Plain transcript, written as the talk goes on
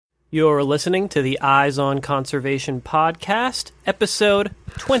You're listening to the Eyes on Conservation podcast, episode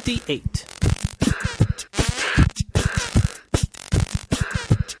 28.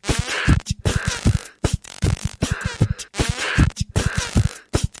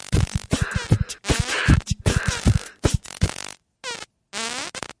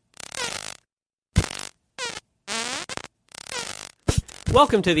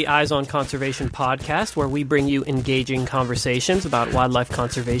 Welcome to the Eyes on Conservation podcast, where we bring you engaging conversations about wildlife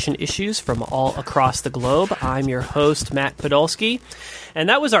conservation issues from all across the globe. I'm your host, Matt Podolsky, and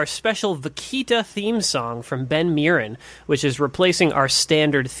that was our special Vaquita theme song from Ben Mirren, which is replacing our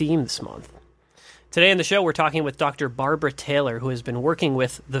standard theme this month. Today on the show, we're talking with Dr. Barbara Taylor, who has been working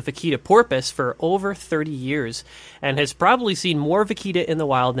with the Vaquita porpoise for over 30 years and has probably seen more Vaquita in the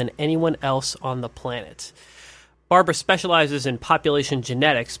wild than anyone else on the planet. Barbara specializes in population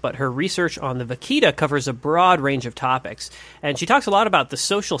genetics, but her research on the vaquita covers a broad range of topics. And she talks a lot about the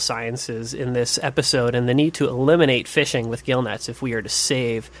social sciences in this episode and the need to eliminate fishing with gill nets if we are to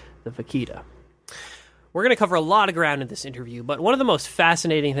save the vaquita. We're going to cover a lot of ground in this interview, but one of the most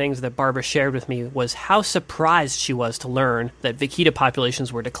fascinating things that Barbara shared with me was how surprised she was to learn that vaquita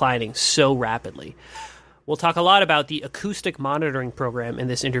populations were declining so rapidly. We'll talk a lot about the acoustic monitoring program in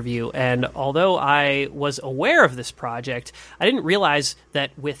this interview, and although I was aware of this project, I didn't realize that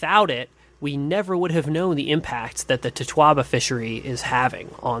without it, we never would have known the impact that the Totoaba fishery is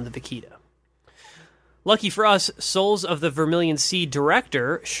having on the vaquita. Lucky for us, Souls of the Vermilion Sea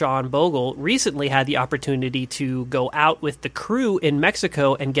director, Sean Bogle, recently had the opportunity to go out with the crew in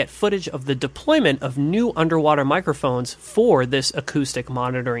Mexico and get footage of the deployment of new underwater microphones for this acoustic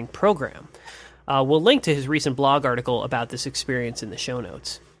monitoring program. We'll link to his recent blog article about this experience in the show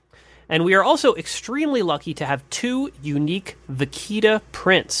notes. And we are also extremely lucky to have two unique vaquita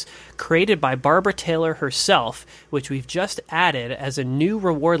prints created by Barbara Taylor herself, which we've just added as a new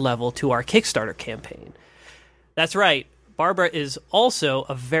reward level to our Kickstarter campaign. That's right. Barbara is also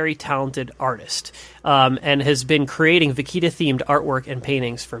a very talented artist and has been creating Vaquita-themed artwork and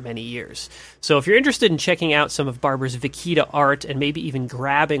paintings for many years. So if you're interested in checking out some of Barbara's Vaquita art and maybe even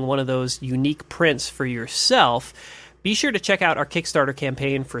grabbing one of those unique prints for yourself, be sure to check out our Kickstarter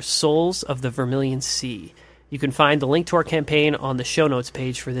campaign for Souls of the Vermilion Sea. You can find the link to our campaign on the show notes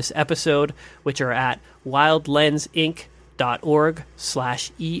page for this episode, which are at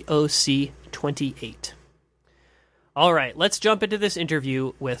wildlensinc.org/EOC28. All right, let's jump into this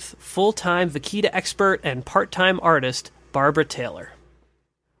interview with full-time Vaquita expert and part-time artist, Barbara Taylor.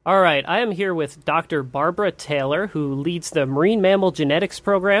 All right, I am here with Dr. Barbara Taylor, who leads the Marine Mammal Genetics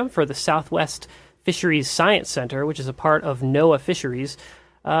Program for the Southwest Fisheries Science Center, which is a part of NOAA Fisheries.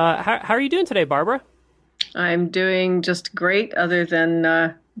 How are you doing today, Barbara? I'm doing just great, other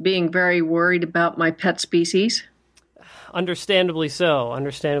than being very worried about my pet species. Understandably so.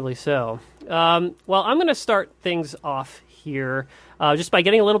 Well, I'm going to start things off here just by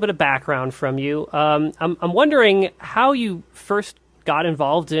getting a little bit of background from you. I'm wondering how you first got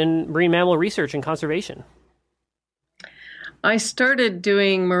involved in marine mammal research and conservation. I started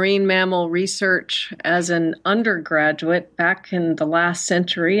doing marine mammal research as an undergraduate back in the last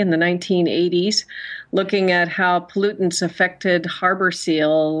century, in the 1980s, looking at how pollutants affected harbor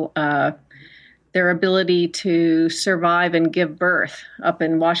seal their ability to survive and give birth up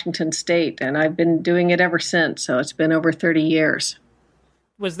in Washington State. And I've been doing it ever since, so it's been over 30 years.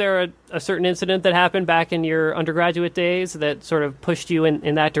 Was there a certain incident that happened back in your undergraduate days that sort of pushed you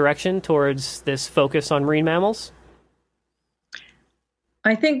in that direction towards this focus on marine mammals?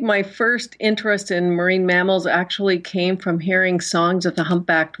 I think my first interest in marine mammals actually came from hearing songs of the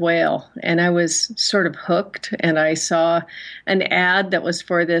humpbacked whale, and I was sort of hooked, and I saw an ad that was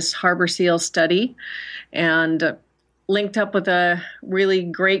for this harbor seal study and linked up with a really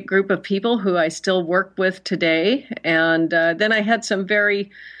great group of people who I still work with today. And then I had some very,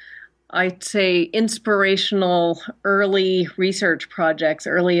 I'd say, inspirational early research projects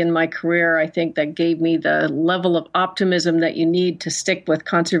early in my career, I think, that gave me the level of optimism that you need to stick with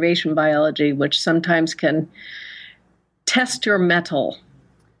conservation biology, which sometimes can test your mettle.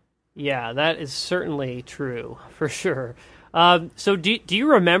 Yeah, that is certainly true, for sure. So do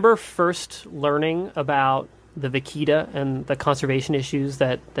you remember first learning about the vaquita and the conservation issues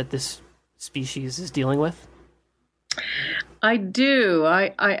that this species is dealing with? I do.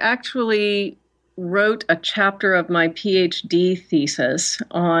 I actually wrote a chapter of my PhD thesis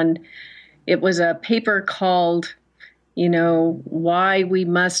on, it was a paper called, Why We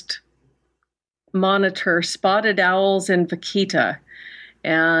Must Monitor Spotted Owls and Vaquita.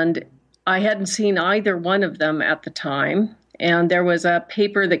 And I hadn't seen either one of them at the time. And there was a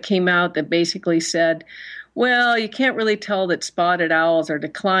paper that came out that basically said, Well, you can't really tell that spotted owls are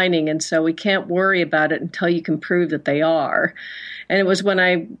declining, and so we can't worry about it until you can prove that they are. And it was when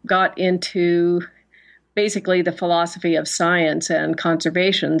I got into basically the philosophy of science and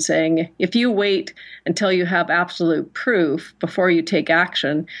conservation, saying if you wait until you have absolute proof before you take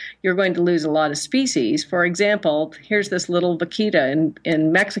action, you're going to lose a lot of species. For example, here's this little vaquita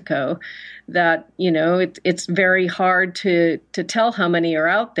in Mexico that, it's very hard to tell how many are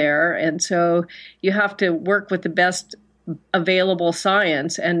out there. And so you have to work with the best available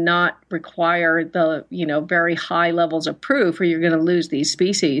science and not require the very high levels of proof, or you're going to lose these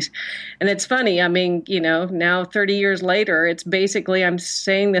species. And it's funny, I mean, now 30 years later, it's basically I'm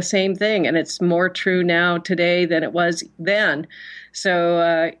saying the same thing, and it's more true now today than it was then.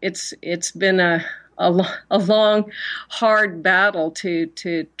 So it's been a long, hard battle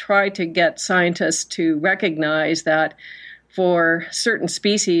to try to get scientists to recognize that for certain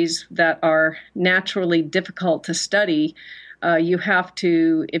species that are naturally difficult to study, you have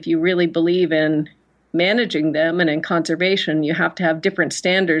to, if you really believe in managing them and in conservation, you have to have different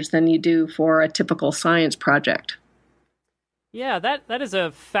standards than you do for a typical science project. Yeah, that is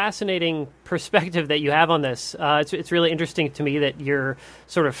a fascinating perspective that you have on this. It's really interesting to me that your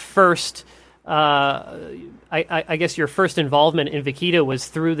sort of first, I guess your first involvement in Vaquita was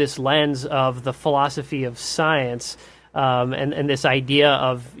through this lens of the philosophy of science. And this idea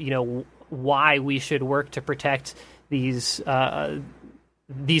of why we should work to protect these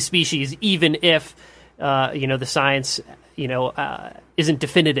species, even if the science isn't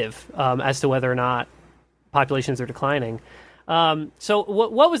definitive as to whether or not populations are declining. So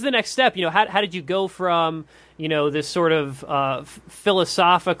what was the next step? How did you go from this sort of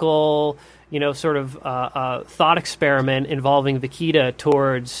philosophical sort of thought experiment involving Vaquita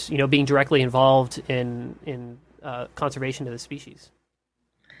towards being directly involved in conservation of the species?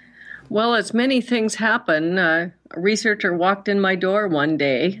 Well, as many things happen, a researcher walked in my door one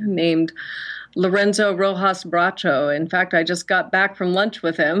day named Lorenzo Rojas Bracho. In fact, I just got back from lunch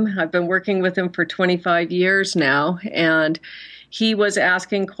with him. I've been working with him for 25 years now, and he was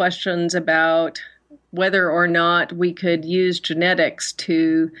asking questions about whether or not we could use genetics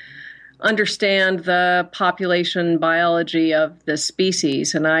to understand the population biology of the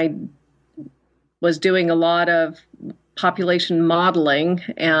species. And I was doing a lot of population modeling,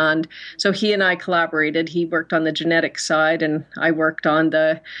 and so he and I collaborated. He worked on the genetic side and I worked on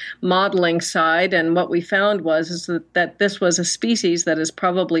the modeling side, and what we found was that this was a species that has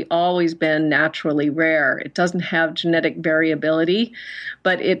probably always been naturally rare. It doesn't have genetic variability,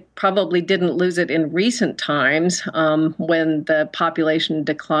 but it probably didn't lose it in recent times when the population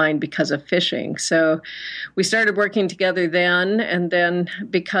declined because of fishing. So we started working together then, and then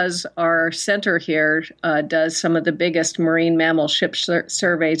because our center here does some of the biggest marine mammal ship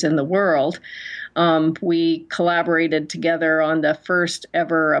surveys in the world, we collaborated together on the first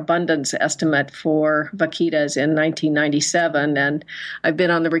ever abundance estimate for vaquitas in 1997. And I've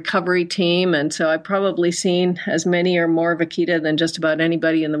been on the recovery team, and so I've probably seen as many or more vaquita than just about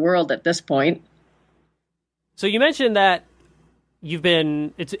anybody in the world at this point. So you mentioned that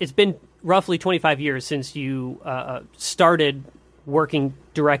it's been roughly 25 years since you started working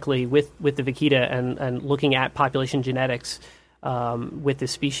directly with the vaquita and looking at population genetics with the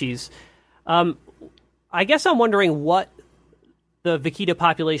species. I guess I'm wondering what the vaquita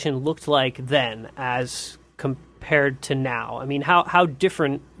population looked like then as compared to now. I mean, how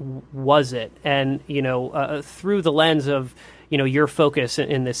different was it? And, through the lens of, your focus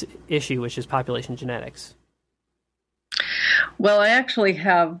in this issue, which is population genetics. Well, I actually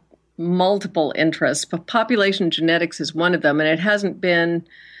have multiple interests, but population genetics is one of them, and it hasn't been,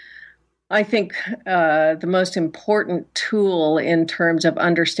 I think, the most important tool in terms of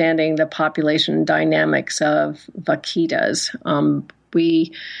understanding the population dynamics of vaquitas.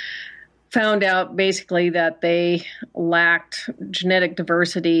 We found out basically that they lacked genetic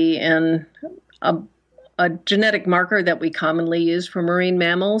diversity in a genetic marker that we commonly use for marine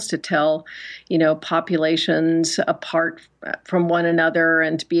mammals to tell, populations apart from one another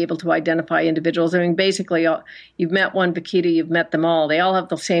and to be able to identify individuals. I mean, basically, you've met one vaquita, you've met them all. They all have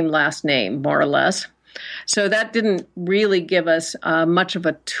the same last name, more or less. So that didn't really give us much of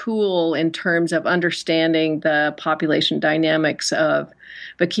a tool in terms of understanding the population dynamics of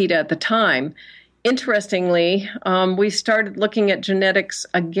vaquita at the time. Interestingly, we started looking at genetics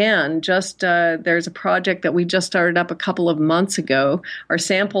again. There's a project that we just started up a couple of months ago. Our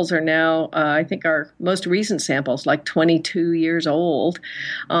samples are now, I think our most recent samples, like 22 years old.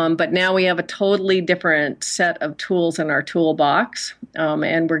 But now we have a totally different set of tools in our toolbox.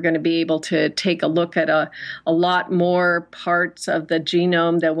 And we're going to be able to take a look at a lot more parts of the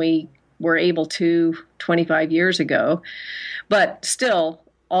genome than we were able to 25 years ago. But still,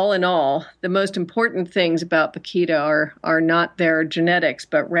 all in all, the most important things about vaquita are not their genetics,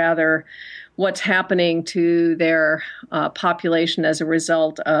 but rather what's happening to their population as a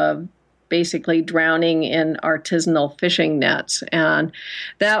result of basically drowning in artisanal fishing nets. And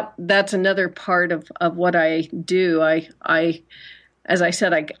that's another part of what I do. I as I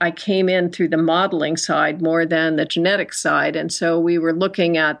said, I came in through the modeling side more than the genetic side. And so we were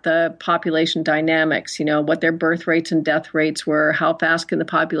looking at the population dynamics, what their birth rates and death rates were, how fast can the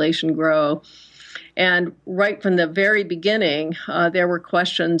population grow. And right from the very beginning, there were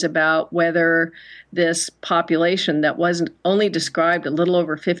questions about whether this population that wasn't only described a little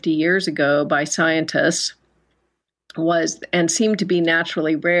over 50 years ago by scientists was and seemed to be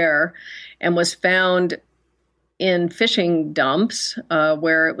naturally rare and was found in fishing dumps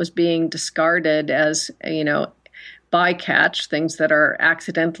where it was being discarded as, bycatch, things that are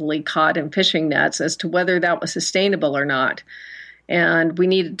accidentally caught in fishing nets, as to whether that was sustainable or not. And we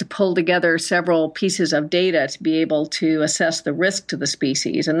needed to pull together several pieces of data to be able to assess the risk to the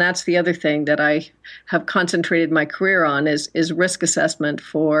species. And that's the other thing that I have concentrated my career on is risk assessment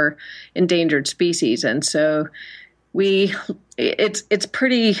for endangered species. And so it's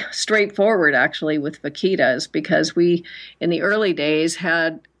pretty straightforward actually with vaquitas, because we in the early days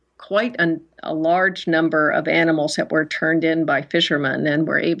had quite a large number of animals that were turned in by fishermen, and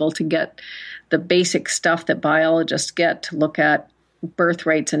were able to get the basic stuff that biologists get to look at birth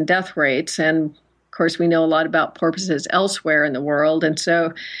rates and death rates. And of course, we know a lot about porpoises elsewhere in the world. And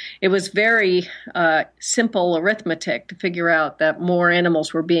so it was very simple arithmetic to figure out that more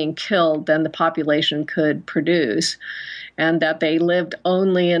animals were being killed than the population could produce, and that they lived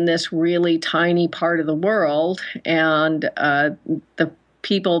only in this really tiny part of the world. And the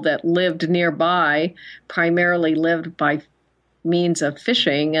people that lived nearby primarily lived by means of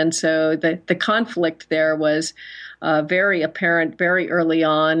fishing. And so the conflict there was very apparent very early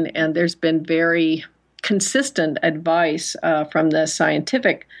on, and there's been very consistent advice from the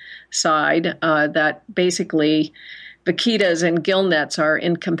scientific side that basically vaquitas and gill nets are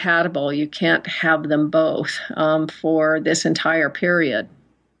incompatible. You can't have them both for this entire period.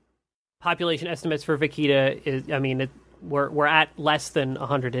 Population estimates for vaquita is, we're at less than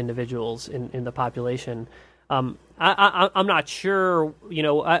 100 individuals in the population. I'm not sure,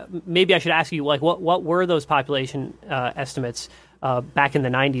 maybe I should ask you, what were those population estimates back in the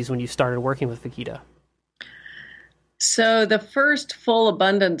 90s when you started working with vaquita? So the first full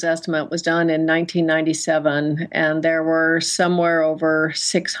abundance estimate was done in 1997, and there were somewhere over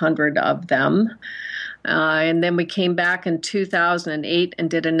 600 of them. And then we came back in 2008 and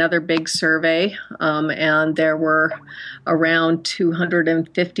did another big survey, and there were around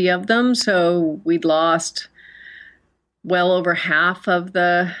 250 of them. So we'd lost well over half of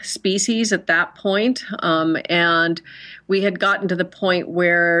the species at that point. And we had gotten to the point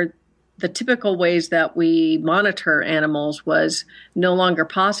where the typical ways that we monitor animals was no longer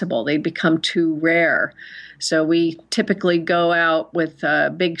possible. They'd become too rare. So we typically go out with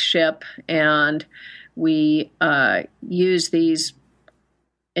a big ship, and we use these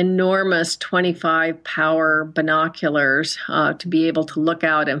enormous 25 power binoculars to be able to look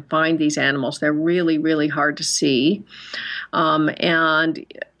out and find these animals. They're really, really hard to see. And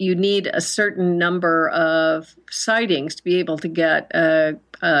you need a certain number of sightings to be able to get a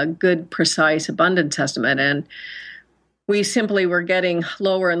good, precise abundance estimate. And we simply were getting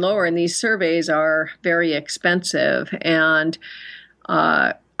lower and lower, and these surveys are very expensive. And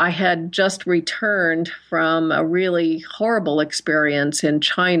I had just returned from a really horrible experience in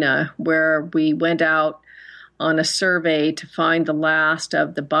China, where we went out on a survey to find the last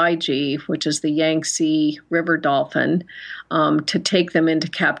of the baiji, which is the Yangtze River dolphin, to take them into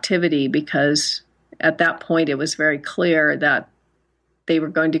captivity, because at that point it was very clear that they were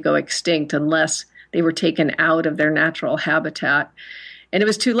going to go extinct unless they were taken out of their natural habitat. And it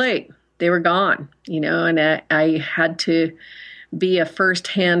was too late. They were gone, and I had to be a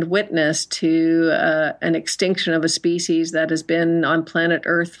first-hand witness to an extinction of a species that has been on planet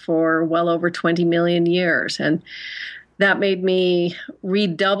Earth for well over 20 million years. And that made me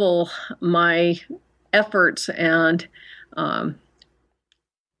redouble my efforts and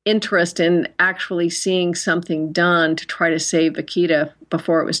interest in actually seeing something done to try to save vaquita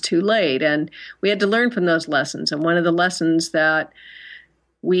before it was too late. And we had to learn from those lessons. And one of the lessons that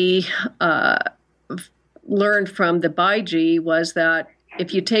we learned from the baiji was that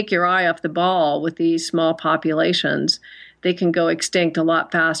if you take your eye off the ball with these small populations, they can go extinct a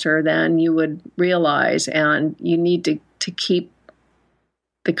lot faster than you would realize. And you need to keep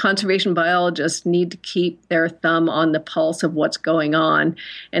the conservation biologists need to keep their thumb on the pulse of what's going on,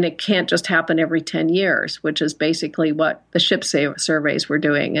 and it can't just happen every 10 years, which is basically what the ship surveys were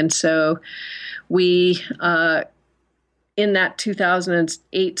doing. And so we, in that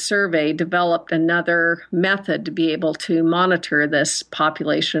 2008 survey, developed another method to be able to monitor this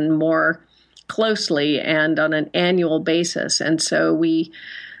population more closely and on an annual basis. And so we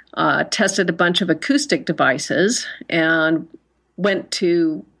tested a bunch of acoustic devices and went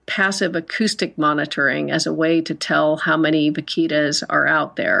to passive acoustic monitoring as a way to tell how many vaquitas are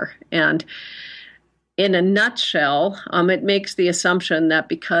out there. And in a nutshell, it makes the assumption that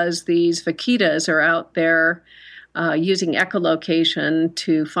because these vaquitas are out there using echolocation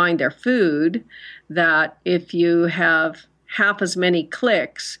to find their food, that if you have half as many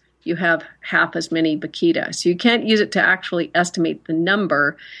clicks, you have half as many vaquitas. So you can't use it to actually estimate the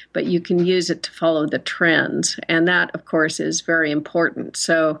number, but you can use it to follow the trends. And that, of course, is very important.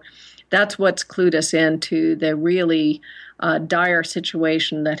 So that's what's clued us into the really dire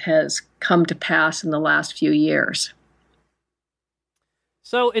situation that has come to pass in the last few years.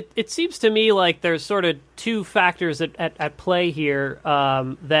 So it seems to me like there's sort of two factors at play here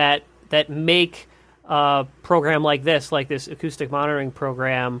that make a program like this acoustic monitoring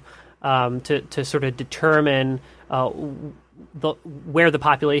program, to sort of determine where the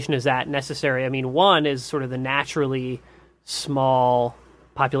population is at necessary. I mean, one is sort of the naturally small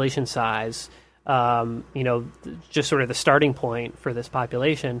population size, just sort of the starting point for this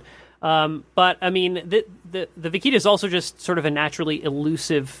population. But I mean, the vaquita is also just sort of a naturally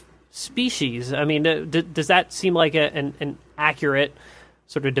elusive species. I mean, does that seem like an accurate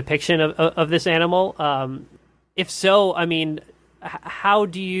sort of depiction of this animal? If so, I mean, how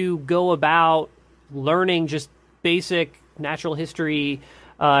do you go about learning just basic natural history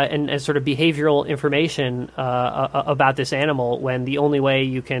and sort of behavioral information about this animal when the only way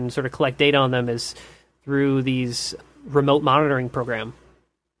you can sort of collect data on them is through these remote monitoring program?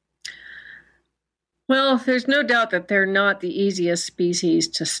 Well, there's no doubt that they're not the easiest species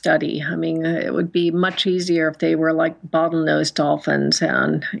to study. I mean, it would be much easier if they were like bottlenose dolphins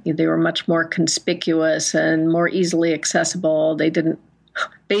and they were much more conspicuous and more easily accessible. They didn't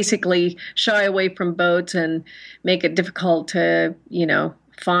basically shy away from boats and make it difficult to,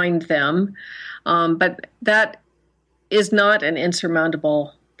 find them. But that is not an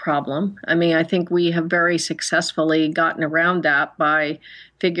insurmountable problem. I mean, I think we have very successfully gotten around that by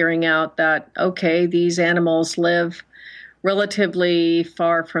figuring out that, okay, these animals live relatively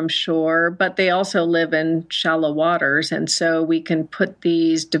far from shore, but they also live in shallow waters. And so we can put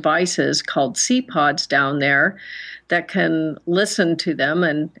these devices called sea pods down there that can listen to them.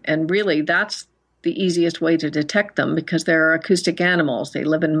 And really, that's the easiest way to detect them because they're acoustic animals. They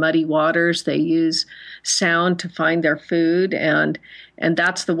live in muddy waters. They use sound to find their food. And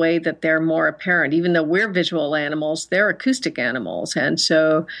that's the way that they're more apparent. Even though we're visual animals, they're acoustic animals. And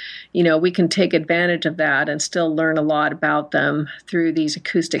so, we can take advantage of that and still learn a lot about them through these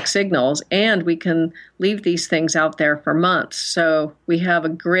acoustic signals. And we can leave these things out there for months. So we have a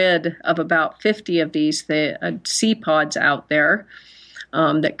grid of about 50 of these sea pods out there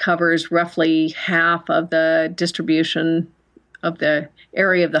that covers roughly half of the distribution of the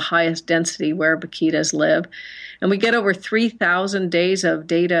area of the highest density where vaquitas live. And we get over 3,000 days of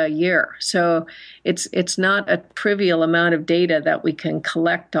data a year. So it's not a trivial amount of data that we can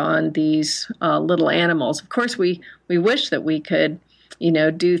collect on these little animals. Of course, we wish that we could,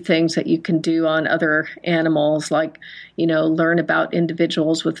 do things that you can do on other animals, like, learn about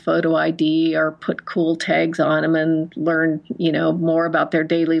individuals with photo ID or put cool tags on them and learn, more about their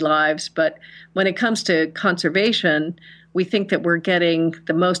daily lives. But when it comes to conservation, we think that we're getting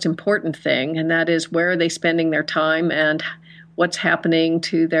the most important thing, and that is where are they spending their time and what's happening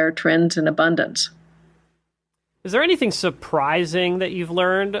to their trends in abundance. Is there anything surprising that you've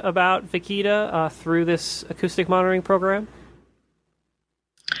learned about vaquita through this acoustic monitoring program?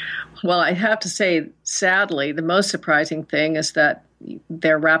 Well, I have to say, sadly, the most surprising thing is that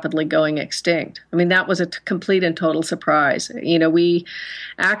they're rapidly going extinct. I mean, that was a complete and total surprise. We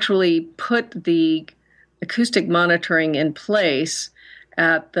actually put the acoustic monitoring in place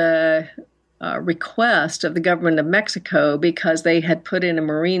at the request of the government of Mexico because they had put in a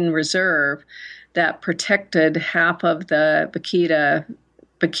marine reserve that protected half of the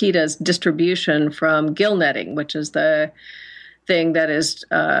vaquita's distribution from gill netting, which is the thing that is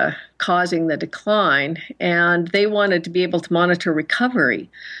causing the decline, and they wanted to be able to monitor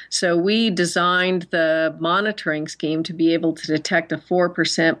recovery. So we designed the monitoring scheme to be able to detect a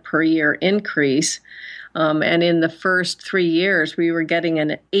 4% per year increase. And in the first 3 years, we were getting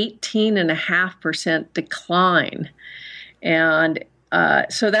an 18.5% decline. And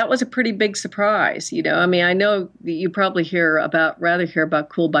so that was a pretty big surprise. I mean, I know that you probably rather hear about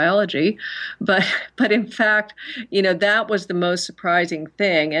cool biology, but in fact, that was the most surprising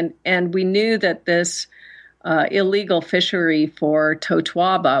thing. And we knew that this illegal fishery for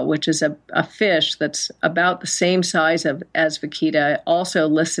totuaba, which is a fish that's about the same size as vaquita, also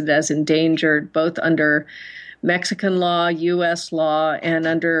listed as endangered, both under Mexican law, U.S. law, and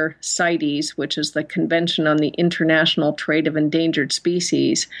under CITES, which is the Convention on the International Trade of Endangered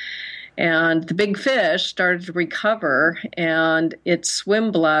Species. And the big fish started to recover, and its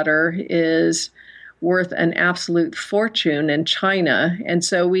swim bladder is worth an absolute fortune in China. And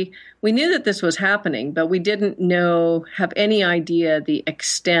so we knew that this was happening, but we didn't have any idea the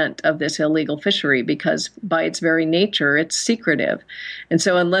extent of this illegal fishery because by its very nature, it's secretive. And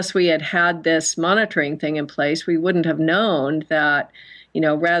so unless we had this monitoring thing in place, we wouldn't have known that,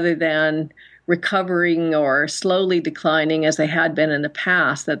 rather than recovering or slowly declining as they had been in the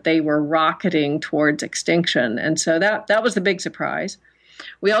past, that they were rocketing towards extinction. And so that was the big surprise.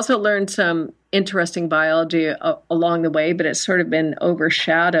 We also learned some interesting biology along the way, but it's sort of been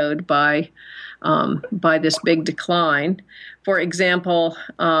overshadowed by this big decline. For example,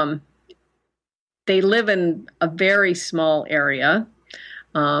 they live in a very small area.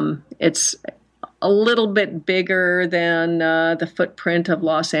 It's a little bit bigger than the footprint of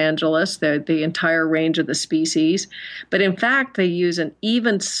Los Angeles, the entire range of the species. But in fact, they use an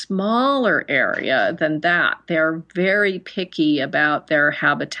even smaller area than that. They're very picky about their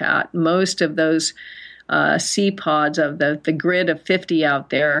habitat. Most of those sea pods of the grid of 50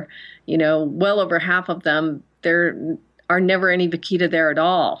 out there, well over half of them, there are never any vaquita there at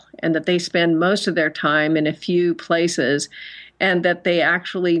all, and that they spend most of their time in a few places, and that they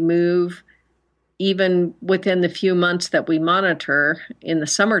actually move even within the few months that we monitor in the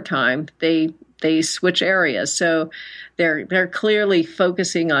summertime, they switch areas. So they're clearly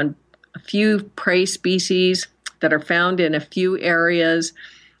focusing on a few prey species that are found in a few areas,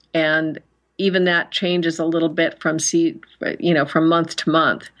 and even that changes a little bit from month to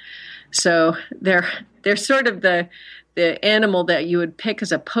month. So they're sort of the animal that you would pick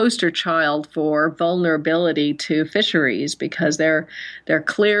as a poster child for vulnerability to fisheries, because they're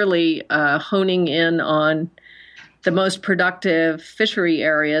clearly honing in on the most productive fishery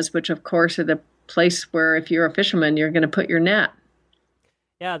areas, which of course are the place where, if you're a fisherman, you're going to put your net.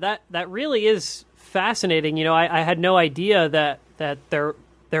 Yeah, that really is fascinating. I had no idea that there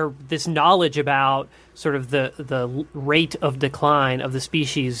this knowledge about sort of the rate of decline of the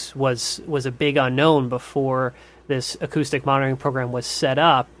species was a big unknown before this acoustic monitoring program was set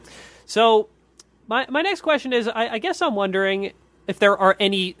up. So my next question is, I guess I'm wondering if there are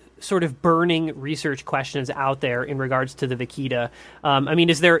any sort of burning research questions out there in regards to the vaquita. I mean,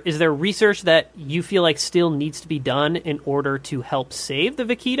 is there research that you feel like still needs to be done in order to help save the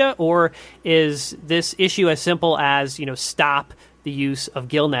vaquita, or is this issue as simple as, stop the use of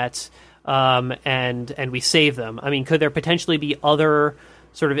gill nets and we save them? I mean, could there potentially be other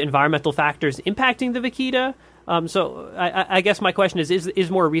sort of environmental factors impacting the vaquita? So I guess my question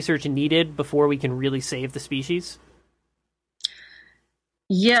is more research needed before we can really save the species?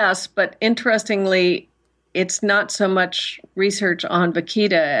 Yes, but interestingly, it's not so much research on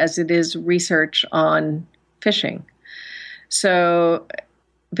vaquita as it is research on fishing. So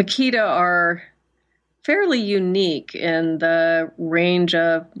vaquita are fairly unique in the range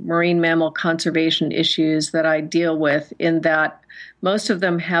of marine mammal conservation issues that I deal with, in that most of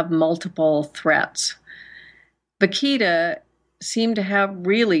them have multiple threats. Vaquita seem to have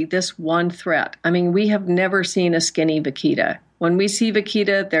really this one threat. I mean, we have never seen a skinny vaquita. When we see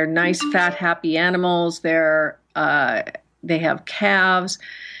vaquita, they're nice, fat, happy animals. They have calves.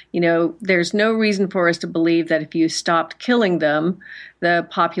 There's no reason for us to believe that if you stopped killing them, the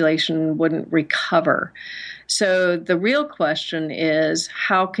population wouldn't recover. So the real question is,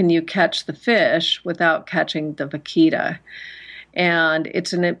 how can you catch the fish without catching the vaquita? And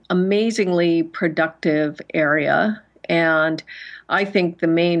it's an amazingly productive area. And I think the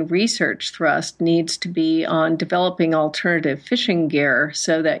main research thrust needs to be on developing alternative fishing gear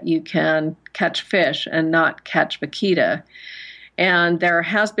so that you can catch fish and not catch vaquita. And there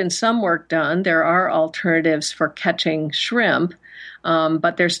has been some work done. There are alternatives for catching shrimp,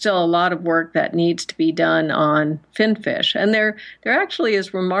 but there's still a lot of work that needs to be done on finfish. And there actually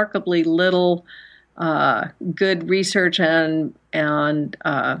is remarkably little good research and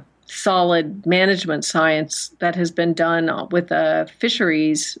solid management science that has been done with the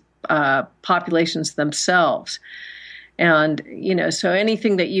fisheries populations themselves. And, so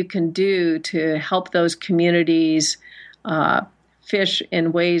anything that you can do to help those communities fish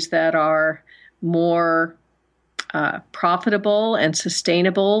in ways that are more profitable and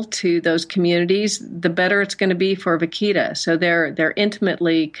sustainable to those communities, the better it's going to be for Vaquita. So they're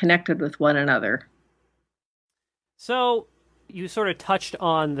intimately connected with one another. So you sort of touched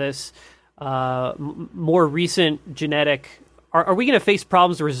on this more recent genetic. Are we going to face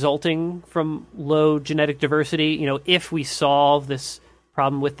problems resulting from low genetic diversity? If we solve this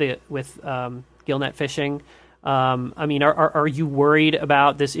problem with gillnet fishing, are you worried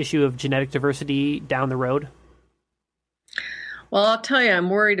about this issue of genetic diversity down the road? Well, I'll tell you, I'm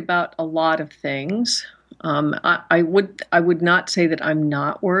worried about a lot of things. I would not say that I'm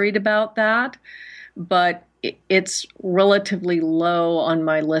not worried about that, but it's relatively low on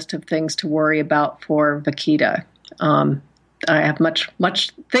my list of things to worry about for Vaquita. I have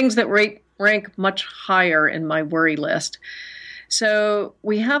much things that rank much higher in my worry list. So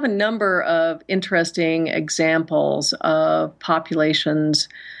we have a number of interesting examples of populations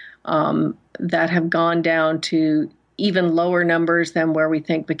that have gone down to even lower numbers than where we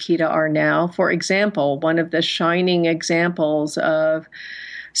think Vaquita are now. For example, one of the shining examples of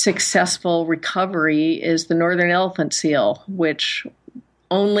successful recovery is the northern elephant seal, which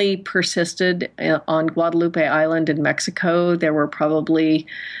only persisted on Guadalupe Island in Mexico. There were probably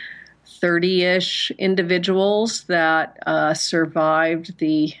 30-ish individuals that survived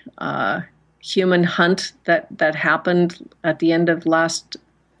the human hunt that happened at the end of last,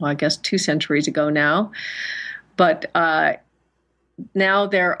 2 centuries ago now. But now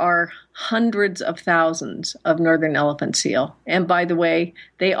there are hundreds of thousands of northern elephant seal. And by the way,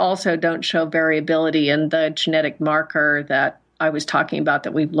 they also don't show variability in the genetic marker that I was talking about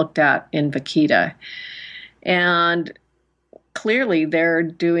that we've looked at in Vaquita. And clearly they're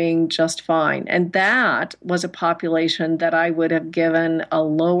doing just fine. And that was a population that I would have given a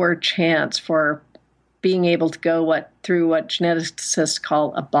lower chance for being able to go through what geneticists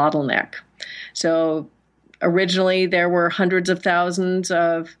call a bottleneck. So originally, there were hundreds of thousands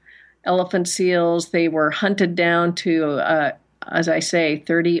of elephant seals. They were hunted down to, as I say,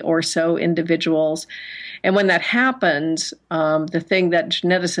 30 or so individuals. And when that happens, the thing that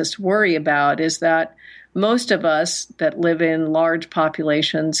geneticists worry about is that most of us that live in large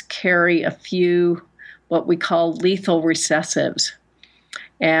populations carry a few what we call lethal recessives.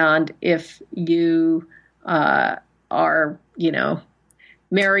 And if you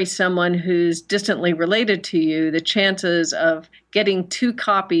marry someone who's distantly related to you, the chances of getting 2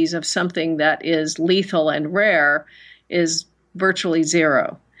 copies of something that is lethal and rare is virtually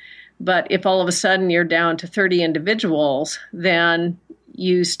zero. But if all of a sudden you're down to 30 individuals, then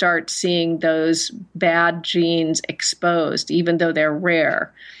you start seeing those bad genes exposed, even though they're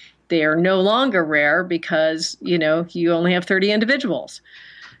rare. They are no longer rare because, you only have 30 individuals.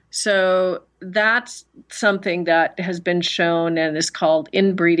 So that's something that has been shown and is called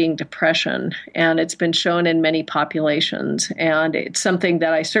inbreeding depression. And it's been shown in many populations. And it's something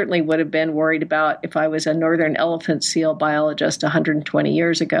that I certainly would have been worried about if I was a northern elephant seal biologist 120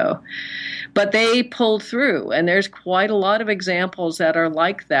 years ago. But they pulled through. And there's quite a lot of examples that are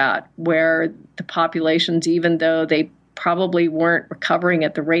like that, where the populations, even though they probably weren't recovering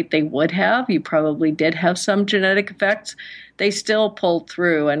at the rate they would have, you probably did have some genetic effects, they still pulled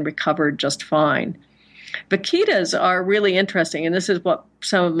through and recovered just fine. Vaquitas are really interesting, and this is what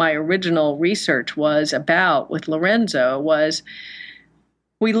some of my original research was about with Lorenzo, was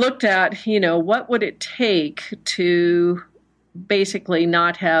we looked at, what would it take to basically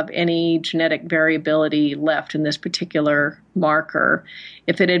not have any genetic variability left in this particular marker.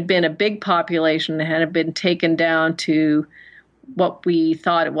 If it had been a big population and had been taken down to what we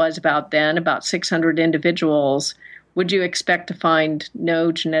thought it was about then, about 600 individuals, would you expect to find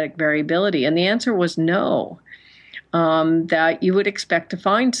no genetic variability? And the answer was no, that you would expect to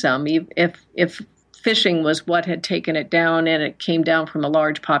find some if fishing was what had taken it down and it came down from a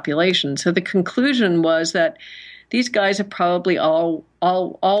large population. So the conclusion was that these guys have probably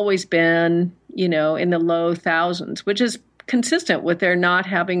always been, in the low thousands, which is consistent with their not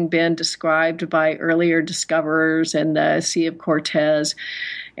having been described by earlier discoverers in the Sea of Cortez,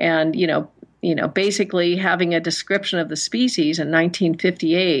 and basically having a description of the species in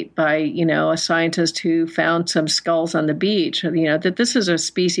 1958 by a scientist who found some skulls on the beach. That this is a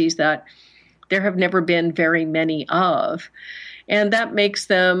species that there have never been very many of, and that makes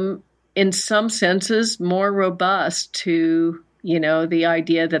them, in some senses, more robust to, the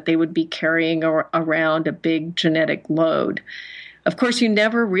idea that they would be carrying around a big genetic load. Of course, you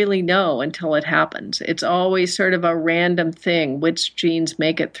never really know until it happens. It's always sort of a random thing, which genes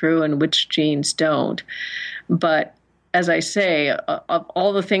make it through and which genes don't. But as I say, of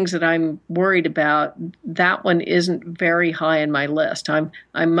all the things that I'm worried about, that one isn't very high in my list. I'm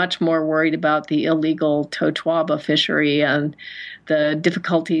much more worried about the illegal Totoaba fishery and the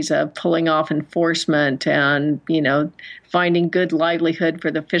difficulties of pulling off enforcement and, finding good livelihood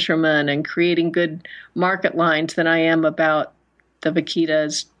for the fishermen and creating good market lines than I am about the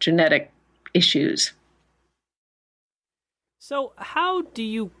Vaquita's genetic issues. So how do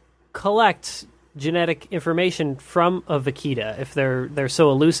you collect genetic information from a vaquita if they're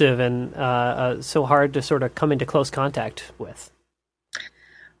so elusive and so hard to sort of come into close contact with?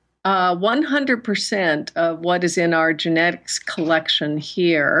 100% of what is in our genetics collection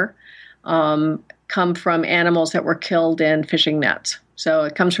here come from animals that were killed in fishing nets. So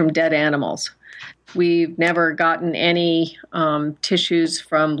it comes from dead animals. We've never gotten any tissues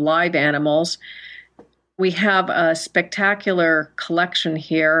from live animals. We have a spectacular collection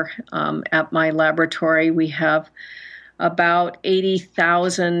here at my laboratory. We have about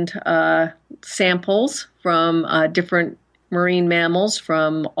 80,000 samples from different marine mammals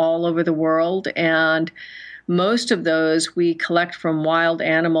from all over the world, and most of those we collect from wild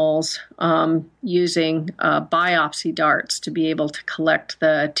animals using biopsy darts to be able to collect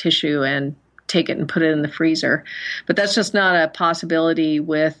the tissue and take it and put it in the freezer. But that's just not a possibility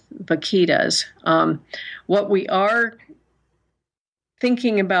with vaquitas. What we are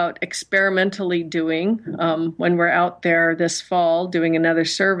thinking about experimentally doing when we're out there this fall doing another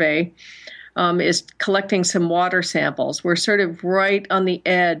survey is collecting some water samples. We're sort of right on the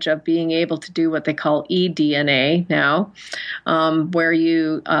edge of being able to do what they call eDNA now, where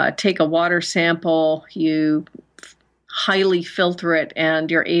you take a water sample, you highly filter it,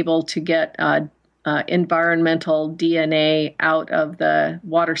 and you're able to get environmental DNA out of the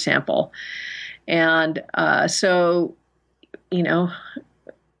water sample. And so,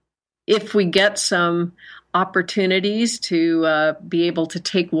 if we get some opportunities to be able to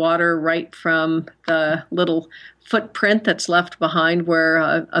take water right from the little footprint that's left behind where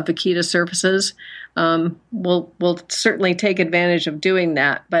a vaquita surfaces, we'll certainly take advantage of doing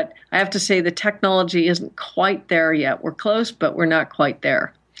that. But I have to say the technology isn't quite there yet. We're close, but we're not quite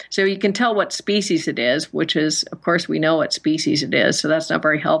there. So you can tell what species it is, which is, of course, we know what species it is, so that's not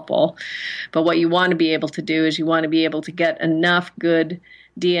very helpful. But what you want to be able to do is you want to be able to get enough good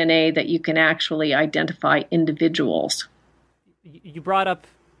DNA that you can actually identify individuals. You brought up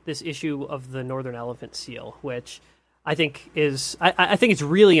this issue of the northern elephant seal, which I think is I think it's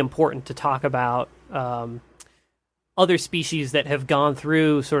really important to talk about other species that have gone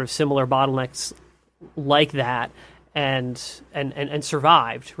through sort of similar bottlenecks like that and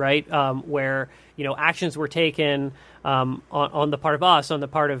survived, right? Where actions were taken on the part of us, on the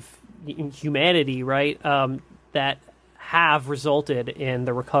part of humanity, right? That have resulted in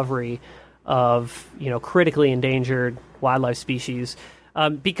the recovery of critically endangered wildlife species,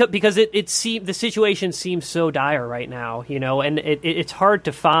 because the situation seems so dire right now, and it's hard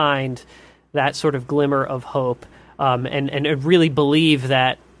to find that sort of glimmer of hope, and really believe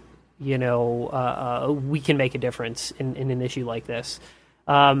that we can make a difference in an issue like this,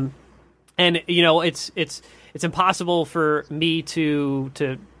 and it's impossible for me to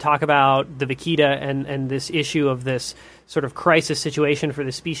talk about the vaquita and this issue of this sort of crisis situation for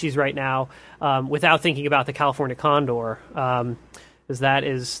the species right now without thinking about the California condor,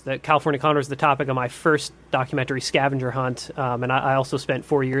 because the California condor is the topic of my first documentary scavenger hunt, and I also spent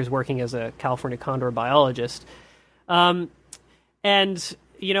 4 years working as a California condor biologist. And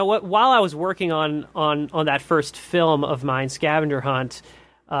while I was working on that first film of mine, Scavenger Hunt,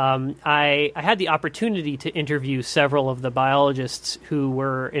 I had the opportunity to interview several of the biologists who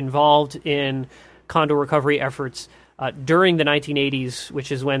were involved in condor recovery efforts during the 1980s,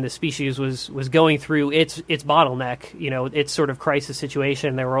 which is when the species was going through its bottleneck, its sort of crisis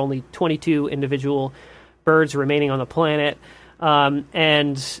situation. There were only 22 individual birds remaining on the planet,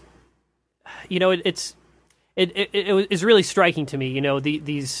 and it was really striking to me,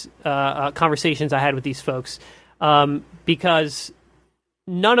 these conversations I had with these folks, because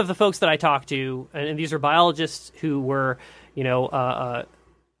none of the folks that I talked to, and these are biologists who were,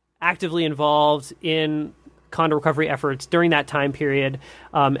 actively involved in condor recovery efforts during that time period,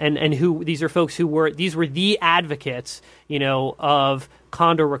 and who these are folks who were the advocates, of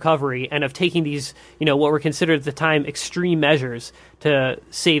condor recovery and of taking these, what were considered at the time extreme measures to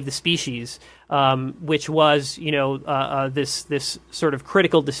save the species, which was, this sort of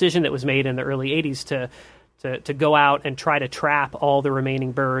critical decision that was made in the early 80s to go out and try to trap all the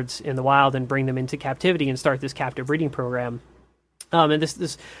remaining birds in the wild and bring them into captivity and start this captive breeding program. And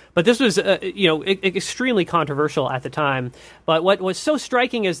this was, extremely controversial at the time. But what was so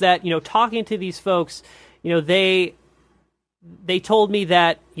striking is that, talking to these folks, they they told me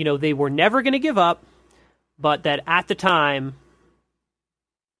that, they were never going to give up, but that at the time,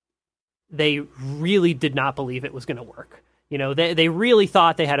 they really did not believe it was going to work. They really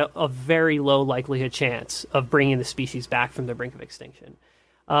thought they had a very low likelihood chance of bringing the species back from the brink of extinction.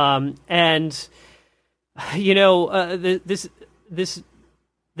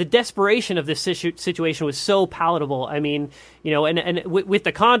 The desperation of this situation was so palatable. I mean, and with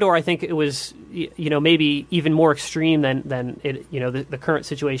the condor, I think it was, maybe even more extreme than it, the current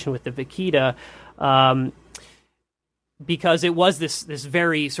situation with the Vaquita, because it was this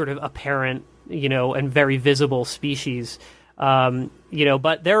very sort of apparent, and very visible species.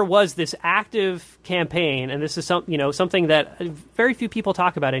 But there was this active campaign, and this is something that very few people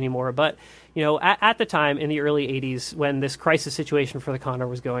talk about anymore. But at the time in the early '80s, when this crisis situation for the condor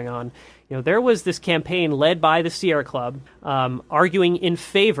was going on, there was this campaign led by the Sierra Club, arguing in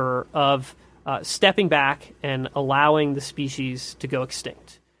favor of stepping back and allowing the species to go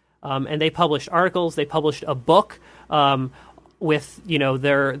extinct. And they published articles. They published a book with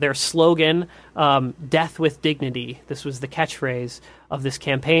their slogan, "Death with Dignity." This was the catchphrase of this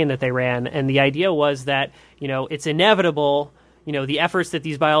campaign that they ran, and the idea was that it's inevitable. The efforts that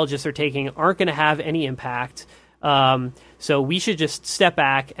these biologists are taking aren't going to have any impact. So we should just step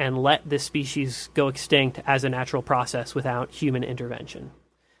back and let this species go extinct as a natural process without human intervention.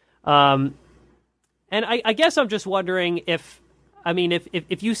 And I guess I'm just wondering if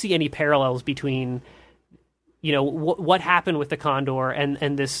you see any parallels between what happened with the condor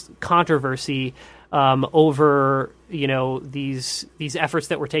and this controversy over these efforts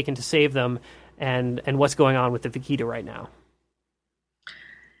that were taken to save them, and what's going on with the Vaquita right now.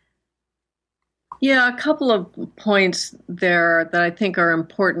 Yeah, a couple of points there that I think are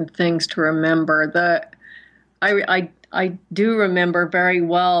important things to remember. I do remember very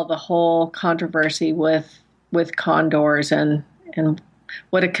well the whole controversy with condors and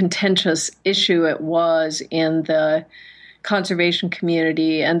what a contentious issue it was in the conservation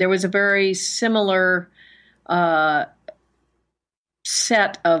community. And there was a very similar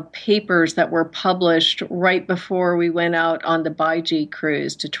set of papers that were published right before we went out on the Baiji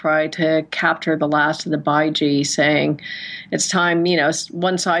cruise to try to capture the last of the Baiji, saying it's time,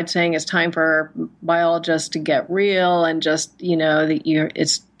 one side saying it's time for biologists to get real and just,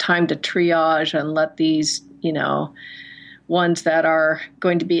 it's time to triage and let these, ones that are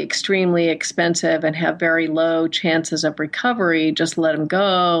going to be extremely expensive and have very low chances of recovery, just let them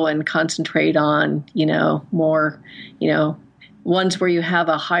go and concentrate on, more, ones where you have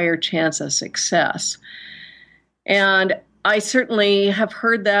a higher chance of success. And I certainly have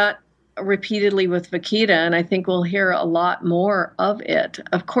heard that repeatedly with Vaquita, and I think we'll hear a lot more of it.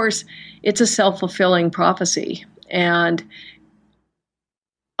 Of course, it's a self-fulfilling prophecy. And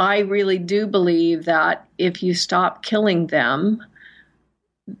I really do believe that if you stop killing them,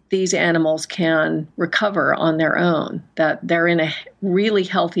 these animals can recover on their own, that they're in a really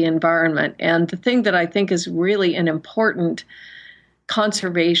healthy environment. And the thing that I think is really an important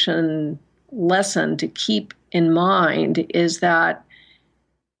conservation lesson to keep in mind is that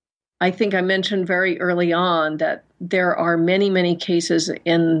I think I mentioned very early on that there are many, many cases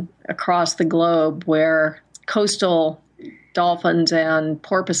across the globe where coastal dolphins and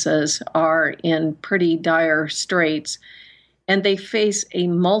porpoises are in pretty dire straits, and they face a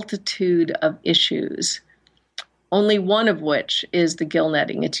multitude of issues, only one of which is the gill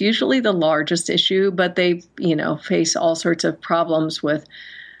netting. It's usually the largest issue, but they, face all sorts of problems with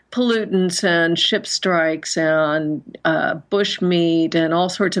pollutants and ship strikes and bushmeat and all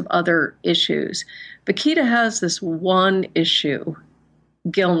sorts of other issues. Vaquita has this one issue,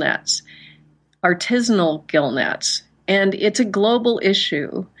 gill nets, artisanal gill nets. And it's a global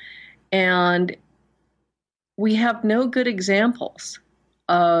issue, and we have no good examples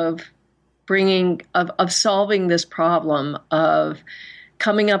of solving this problem, of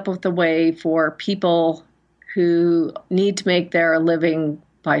coming up with a way for people who need to make their living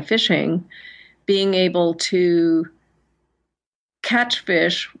by fishing, being able to catch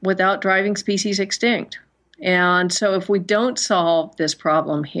fish without driving species extinct. And so if we don't solve this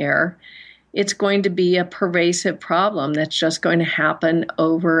problem here, it's going to be a pervasive problem that's just going to happen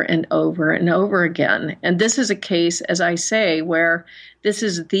over and over and over again. And this is a case, as I say, where this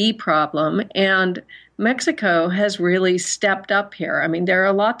is the problem, and Mexico has really stepped up here. I mean, there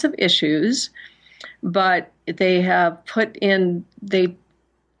are lots of issues, but they have they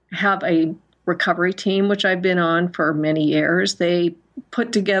have a recovery team, which I've been on for many years. They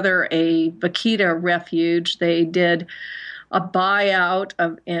put together a Vaquita refuge. They did a buyout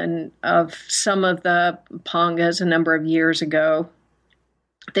of some of the pongas a number of years ago.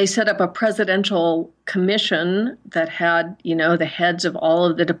 they set up a presidential commission that had, the heads of all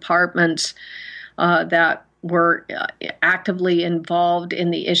of the departments that were actively involved in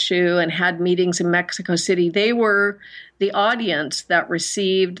the issue and had meetings in Mexico City. They were the audience that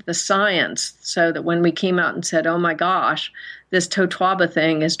received the science, so that when we came out and said, oh my gosh, this Totoaba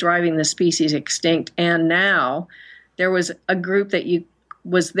thing is driving the species extinct, and now there was a group that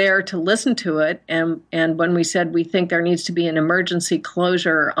was there to listen to it. And when we said we think there needs to be an emergency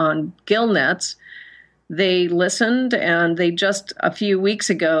closure on gill nets, they listened, and they just a few weeks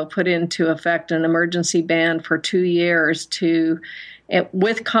ago put into effect an emergency ban for 2 years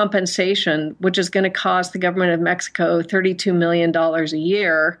with compensation, which is going to cost the government of Mexico $32 million a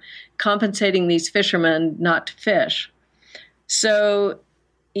year, compensating these fishermen not to fish. So,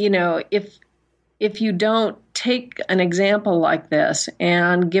 if you don't take an example like this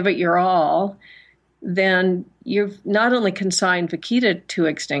and give it your all, then you've not only consigned Vaquita to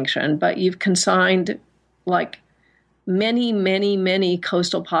extinction, but you've consigned like many, many, many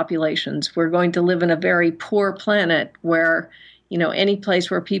coastal populations. We're going to live in a very poor planet where, any place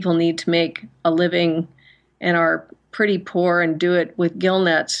where people need to make a living and are pretty poor and do it with gill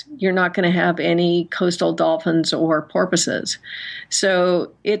nets, you're not going to have any coastal dolphins or porpoises.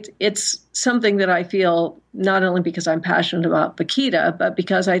 So it's something that I feel, not only because I'm passionate about Vaquita, but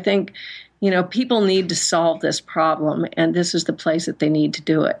because I think, people need to solve this problem, and this is the place that they need to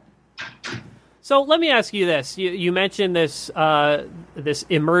do it. So let me ask you this. You mentioned this this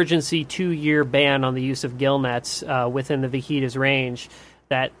emergency 2-year ban on the use of gill nets within the Vaquita's range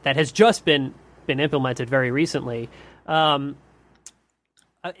that has just been implemented very recently.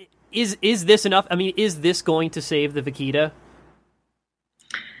 Is this enough? I mean, is this going to save the Vaquita?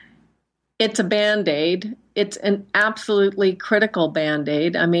 It's a Band-Aid. It's an absolutely critical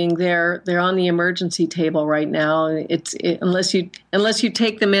Band-Aid. I mean, they're on the emergency table right now. Unless you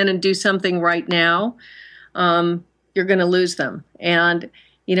take them in and do something right now, you're going to lose them. And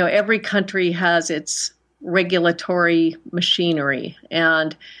every country has its regulatory machinery,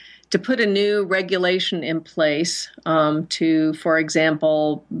 and to put a new regulation in place to, for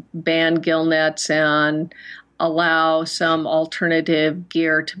example, ban gill nets and allow some alternative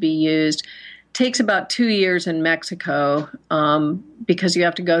gear to be used takes about 2 years in Mexico because you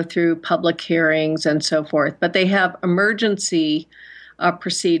have to go through public hearings and so forth. But they have emergency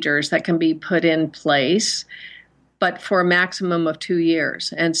procedures that can be put in place, but for a maximum of 2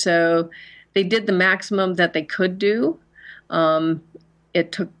 years. And so they did the maximum that they could do.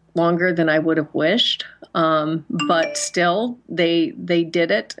 It took longer than I would have wished, but still they did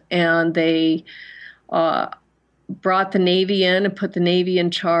it, and they brought the Navy in and put the Navy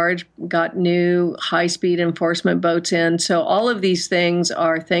in charge, got new high-speed enforcement boats in. So all of these things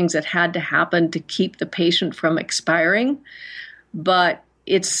are things that had to happen to keep the patient from expiring, but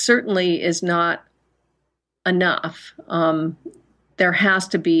it certainly is not enough. There has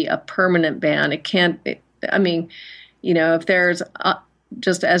to be a permanent ban. It can't, if there's,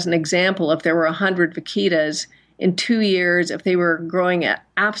 just as an example, if there were 100 vaquitas in 2 years, if they were growing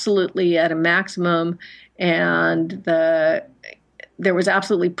absolutely at a maximum and there was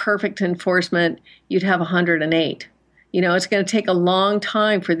absolutely perfect enforcement, you'd have 108. It's going to take a long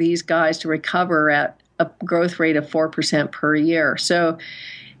time for these guys to recover at a growth rate of 4% per year. So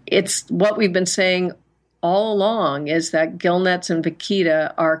it's what we've been saying all along, is that gill nets and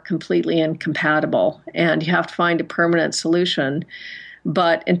Vaquita are completely incompatible, and you have to find a permanent solution.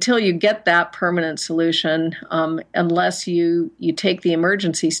 But until you get that permanent solution, unless you take the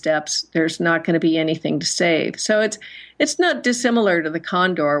emergency steps, there's not going to be anything to save. So it's not dissimilar to the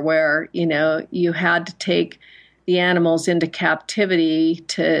condor, where you had to take the animals into captivity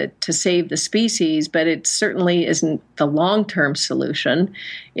to save the species, but it certainly isn't the long-term solution.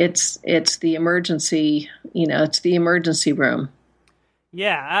 It's the emergency, it's the emergency room.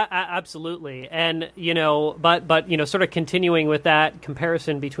 Yeah, absolutely. And, but sort of continuing with that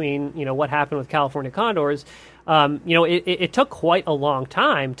comparison between, what happened with California condors, it took quite a long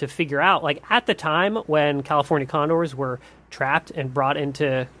time to figure out, like at the time when California condors were trapped and brought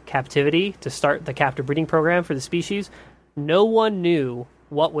into captivity to start the captive breeding program for the species, no one knew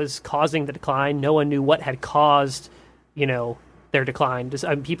what was causing the decline. No one knew what had caused, their decline.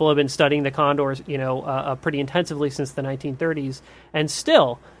 People have been studying the condors, pretty intensively since the 1930s, and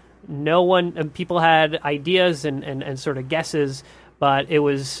still, people had ideas and sort of guesses, but it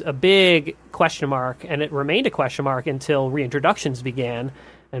was a big question mark, and it remained a question mark until reintroductions began,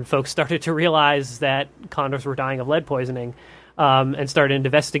 and folks started to realize that condors were dying of lead poisoning, and started to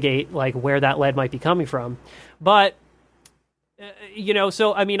investigate like where that lead might be coming from. But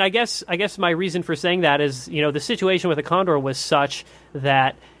So I mean, I guess my reason for saying that is, the situation with the condor was such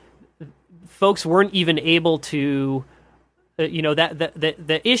that folks weren't even able to, that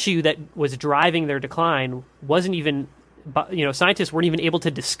the issue that was driving their decline wasn't even, scientists weren't even able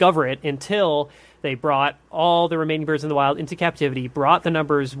to discover it until they brought all the remaining birds in the wild into captivity, brought the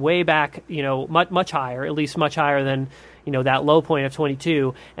numbers way back, much higher, at least much higher than, that low point of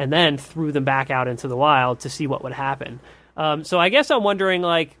 22, and then threw them back out into the wild to see what would happen. So I guess I'm wondering,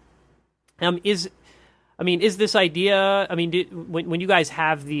 is this idea, when you guys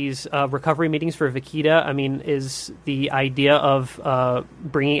have these recovery meetings for Vaquita, is the idea of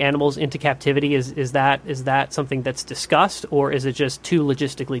bringing animals into captivity, is that something that's discussed, or is it just too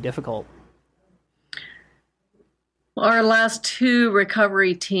logistically difficult? Our last two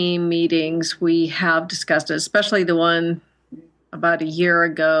recovery team meetings, we have discussed it, especially the one about a year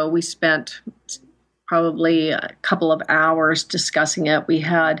ago. We spent probably a couple of hours discussing it. We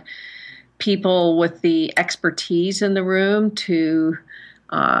had people with the expertise in the room to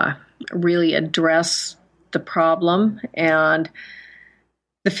really address the problem. And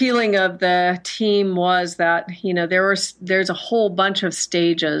the feeling of the team was that, there's a whole bunch of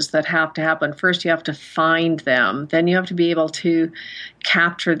stages that have to happen. First, you have to find them. Then you have to be able to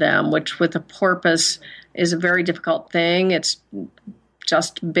capture them, which with a porpoise is a very difficult thing. It's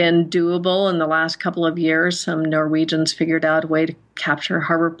just been doable in the last couple of years. Some Norwegians figured out a way to capture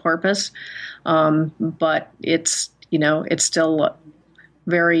harbor porpoise, but it's still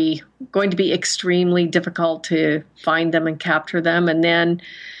going to be extremely difficult to find them and capture them. And then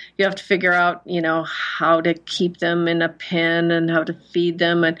you have to figure out, how to keep them in a pen and how to feed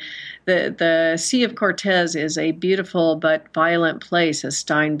them. And the Sea of Cortez is a beautiful but violent place, as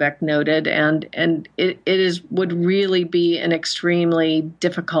Steinbeck noted, and it would really be an extremely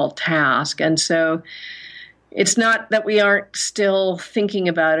difficult task. And so it's not that we aren't still thinking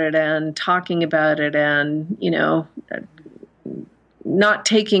about it and talking about it and, not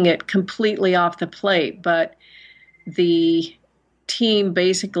taking it completely off the plate, but the team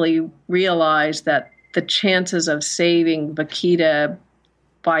basically realized that the chances of saving Vaquita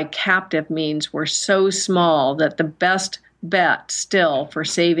by captive means were so small that the best bet still for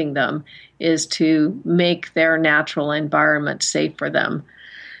saving them is to make their natural environment safe for them.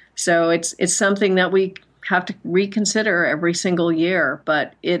 So it's something that we have to reconsider every single year,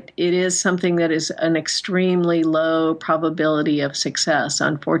 but it is something that is an extremely low probability of success,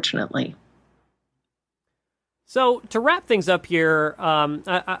 unfortunately. So to wrap things up here,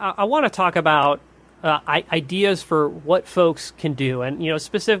 I want to talk about ideas for what folks can do, and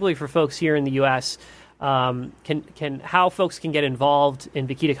specifically for folks here in the U.S., how folks can get involved in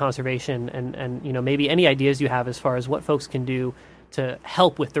Vaquita conservation, and maybe any ideas you have as far as what folks can do to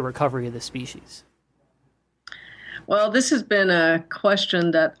help with the recovery of the species. Well, this has been a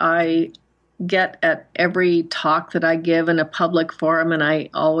question that I get at every talk that I give in a public forum, and I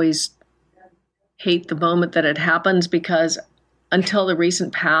always hate the moment that it happens, because until the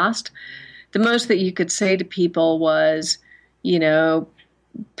recent past, the most that you could say to people was,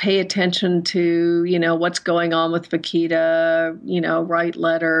 pay attention to, what's going on with Vaquita, write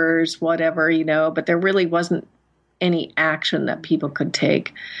letters, whatever, but there really wasn't any action that people could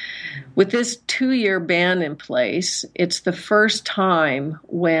take. With this 2-year ban in place, it's the first time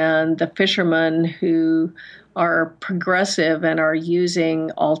when the fishermen who are progressive and are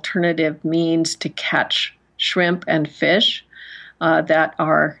using alternative means to catch shrimp and fish that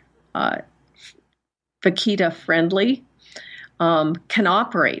are Vaquita friendly can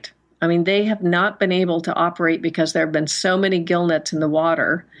operate. They have not been able to operate because there have been so many gillnets in the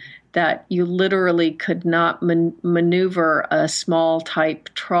water that you literally could not maneuver a small type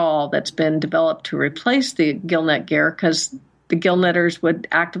trawl that's been developed to replace the gillnet gear, because the gillnetters would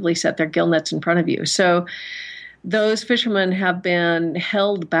actively set their gillnets in front of you. So those fishermen have been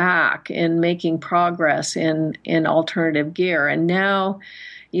held back in making progress in alternative gear. And now,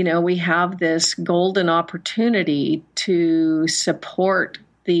 we have this golden opportunity to support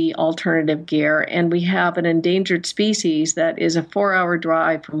the alternative gear, and we have an endangered species that is a 4-hour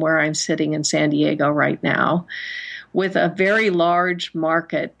drive from where I'm sitting in San Diego right now, with a very large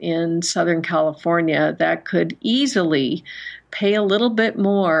market in Southern California that could easily pay a little bit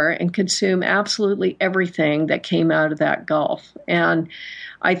more and consume absolutely everything that came out of that Gulf. And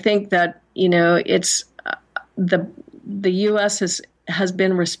I think that, it's the U.S. has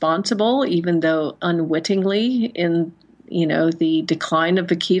been responsible, even though unwittingly, in the decline of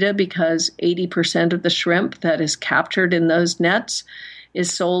Vaquita, because 80% of the shrimp that is captured in those nets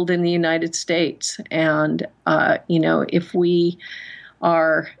is sold in the United States. And, if we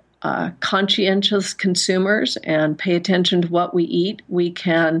are conscientious consumers and pay attention to what we eat, we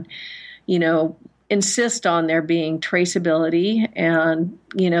can, insist on there being traceability and,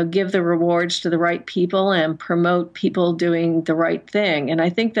 give the rewards to the right people and promote people doing the right thing. And I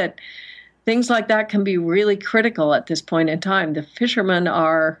think that things like that can be really critical at this point in time. The fishermen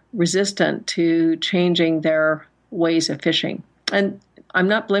are resistant to changing their ways of fishing. And I'm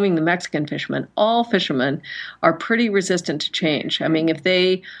not blaming the Mexican fishermen. All fishermen are pretty resistant to change. I mean, if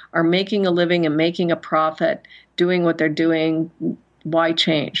they are making a living and making a profit, doing what they're doing, why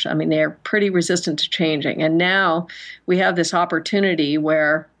change? I mean, they're pretty resistant to changing. And now we have this opportunity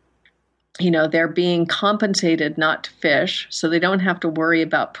where, they're being compensated not to fish, so they don't have to worry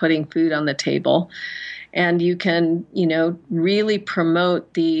about putting food on the table. And you can, really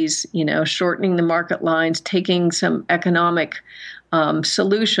promote these, shortening the market lines, taking some economic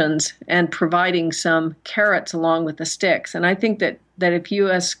solutions and providing some carrots along with the sticks. And I think that if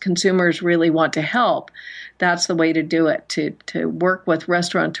U.S. consumers really want to help, that's the way to do it, to work with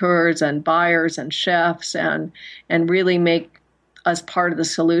restaurateurs and buyers and chefs and really make us part of the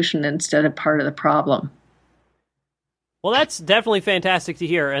solution instead of part of the problem. Well, that's definitely fantastic to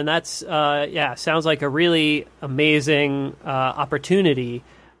hear. And that's, sounds like a really amazing opportunity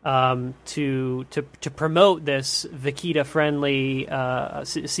to promote this Vaquita-friendly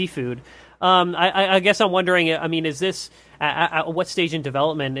seafood. I guess I'm wondering, I mean, is this, at what stage in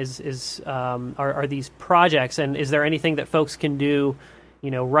development are these projects? And is there anything that folks can do,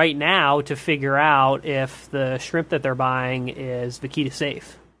 right now to figure out if the shrimp that they're buying is Vaquita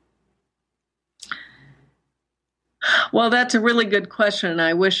safe? Well, that's a really good question.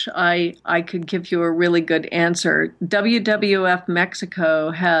 I wish I could give you a really good answer. WWF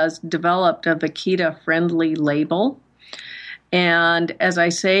Mexico has developed a Vaquita-friendly label. And as I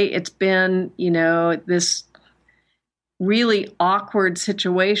say, it's been, this really awkward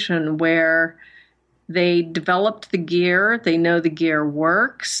situation where they developed the gear. They know the gear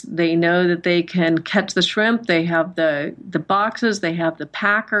works. They know that they can catch the shrimp. They have the boxes. They have the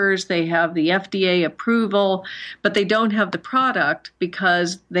packers. They have the FDA approval, but they don't have the product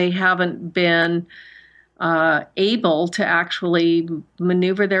because they haven't been able to actually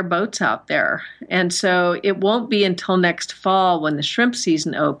maneuver their boats out there. And so it won't be until next fall when the shrimp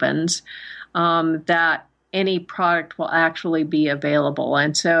season opens that any product will actually be available.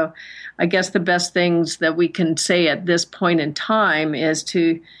 And so I guess the best things that we can say at this point in time is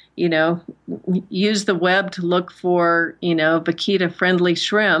to, use the web to look for, Vaquita-friendly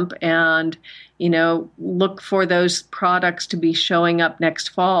shrimp and, look for those products to be showing up next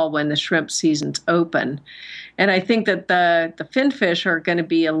fall when the shrimp season's open. And I think that the finfish are going to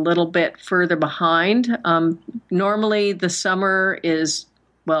be a little bit further behind. Normally the summer is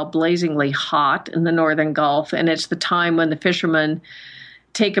blazingly hot in the Northern Gulf, and it's the time when the fishermen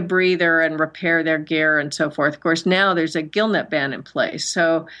take a breather and repair their gear and so forth. Of course, now there's a gillnet ban in place,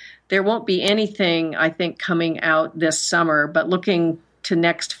 so there won't be anything, I think, coming out this summer, but looking to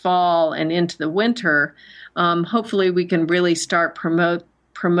next fall and into the winter, hopefully we can really start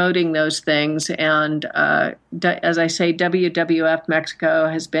promoting those things. And as I say, WWF Mexico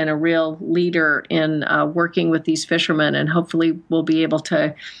has been a real leader in working with these fishermen, and hopefully we'll be able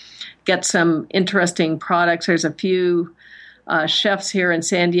to get some interesting products. There's a few chefs here in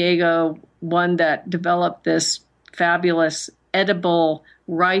San Diego, one that developed this fabulous edible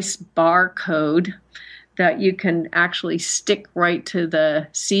rice barcode that you can actually stick right to the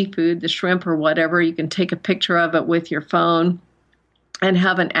seafood, the shrimp or whatever. You can take a picture of it with your phone and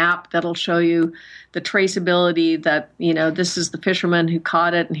have an app that'll show you the traceability that, this is the fisherman who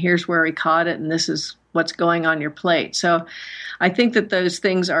caught it and here's where he caught it and this is what's going on your plate. So I think that those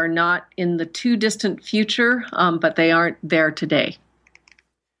things are not in the too distant future, but they aren't there today.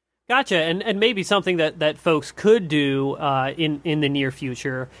 Gotcha. And maybe something that folks could do in the near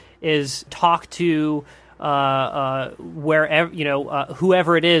future is talk to wherever,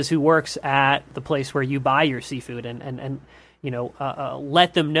 whoever it is who works at the place where you buy your seafood and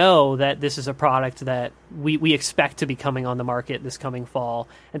let them know that this is a product that we expect to be coming on the market this coming fall,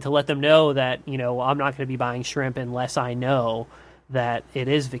 and to let them know that, I'm not going to be buying shrimp unless I know that it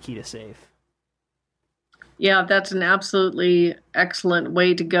is Vaquita safe. Yeah, that's an absolutely excellent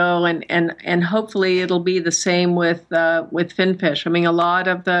way to go, and hopefully it'll be the same with finfish. I mean, a lot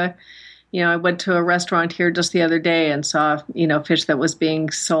of the, I went to a restaurant here just the other day and saw, fish that was being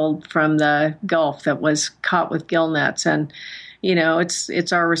sold from the Gulf that was caught with gill nets, and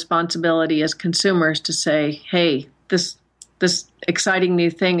it's our responsibility as consumers to say, hey, this exciting new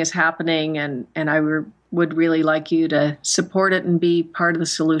thing is happening, and I would really like you to support it and be part of the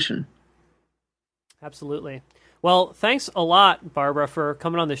solution. Absolutely. Well, thanks a lot, Barbara, for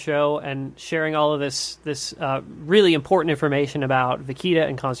coming on the show and sharing all of this really important information about vaquita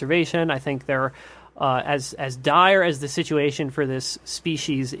and conservation. I think they're as dire as the situation for this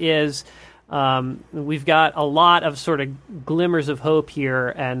species is. We've got a lot of sort of glimmers of hope here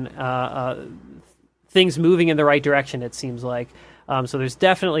and things moving in the right direction, it seems like. So there's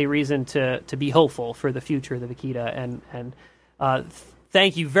definitely reason to be hopeful for the future of the vaquita. And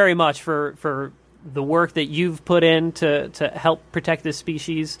thank you very much for the work that you've put in to help protect this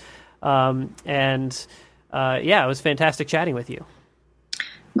species. It was fantastic chatting with you.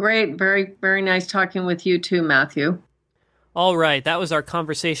 Great. Very, very nice talking with you too, Matthew. All right. That was our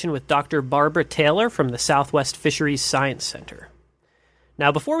conversation with Dr. Barbara Taylor from the Southwest Fisheries Science Center.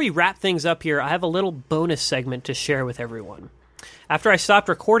 Now, before we wrap things up here, I have a little bonus segment to share with everyone. After I stopped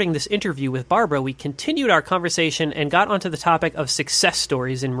recording this interview with Barbara, we continued our conversation and got onto the topic of success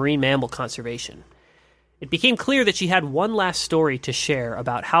stories in marine mammal conservation. It became clear that she had one last story to share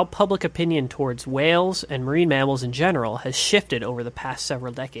about how public opinion towards whales and marine mammals in general has shifted over the past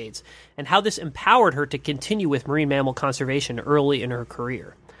several decades, and how this empowered her to continue with marine mammal conservation early in her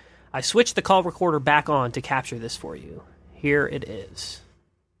career. I switched the call recorder back on to capture this for you. Here it is.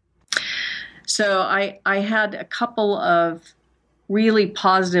 So I had a couple of really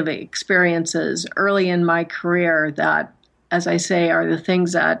positive experiences early in my career that, as I say, are the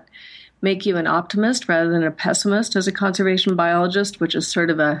things that make you an optimist rather than a pessimist as a conservation biologist, which is sort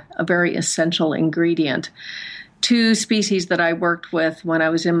of a very essential ingredient. Two species that I worked with when I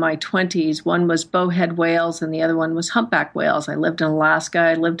was in my 20s, one was bowhead whales and the other one was humpback whales. I lived in Alaska.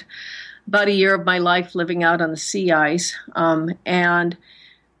 I lived about a year of my life living out on the sea ice. And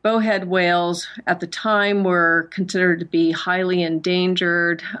bowhead whales at the time were considered to be highly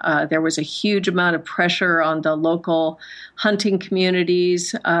endangered. There was a huge amount of pressure on the local hunting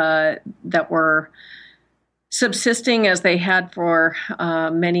communities that were subsisting as they had for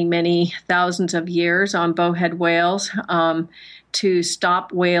many, many thousands of years on bowhead whales to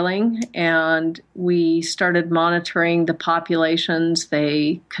stop whaling. And we started monitoring the populations.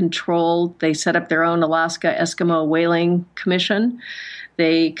 They set up their own Alaska Eskimo Whaling Commission.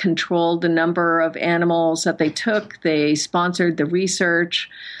 They controlled the number of animals that they took. They sponsored the research.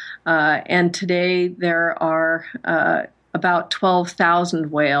 And today there are about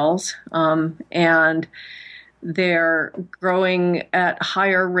 12,000 whales, and they're growing at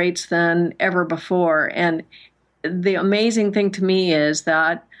higher rates than ever before. And the amazing thing to me is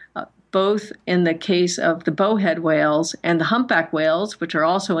that both in the case of the bowhead whales and the humpback whales, which are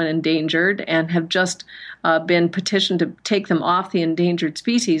also endangered and have just been petitioned to take them off the endangered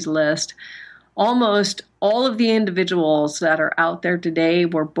species list, almost all of the individuals that are out there today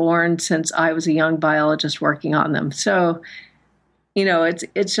were born since I was a young biologist working on them. So,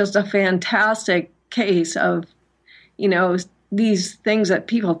 it's just a fantastic case of, these things that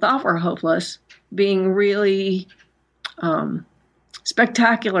people thought were hopeless being really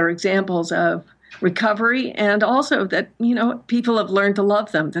spectacular examples of recovery, and also that, people have learned to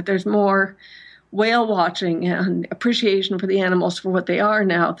love them, that there's more whale watching and appreciation for the animals for what they are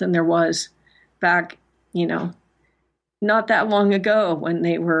now than there was back, not that long ago when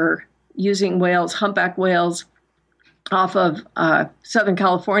they were using whales, humpback whales, off of Southern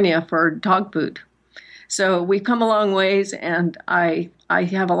California for dog food. So we've come a long ways, and I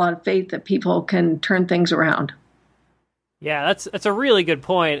have a lot of faith that people can turn things around. Yeah, that's a really good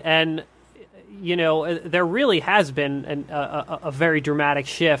point. And, there really has been a very dramatic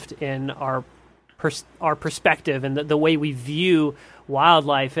shift in our perspective and the way we view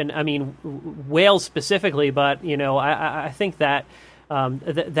wildlife. And, I mean, whales specifically, but, I think that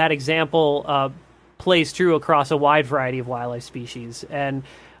that example plays true across a wide variety of wildlife species. And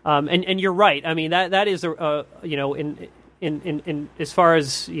you're right. I mean, that is, in as far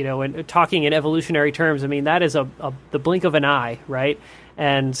as, in talking in evolutionary terms, I mean, that is the blink of an eye, right?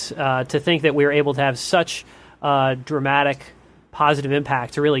 And to think that we were able to have such dramatic positive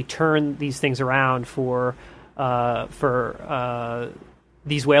impact to really turn these things around for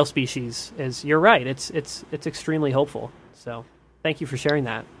these whale species is, you're right. It's extremely hopeful. So thank you for sharing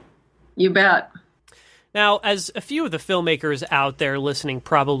that. You bet. Now, as a few of the filmmakers out there listening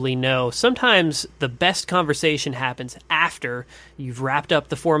probably know, sometimes the best conversation happens after you've wrapped up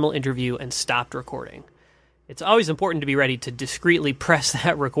the formal interview and stopped recording. It's always important to be ready to discreetly press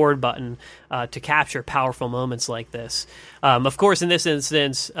that record button to capture powerful moments like this. Of course, in this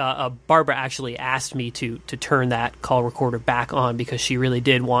instance, Barbara actually asked me to turn that call recorder back on because she really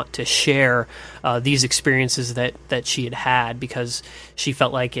did want to share these experiences that she had because she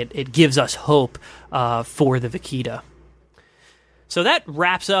felt like it gives us hope for the vaquita. So that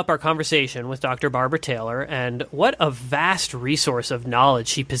wraps up our conversation with Dr. Barbara Taylor, and what a vast resource of knowledge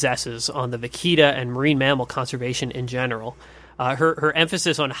she possesses on the vaquita and marine mammal conservation in general. Her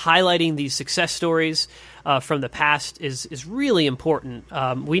emphasis on highlighting these success stories from the past is really important.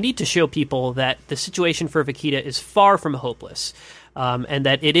 We need to show people that the situation for vaquita is far from hopeless, and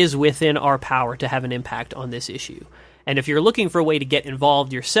that it is within our power to have an impact on this issue. And if you're looking for a way to get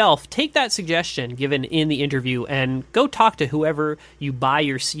involved yourself, take that suggestion given in the interview and go talk to whoever you buy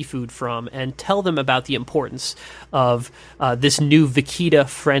your seafood from and tell them about the importance of this new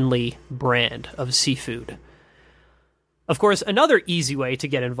vaquita-friendly brand of seafood. Of course, another easy way to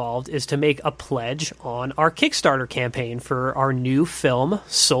get involved is to make a pledge on our Kickstarter campaign for our new film,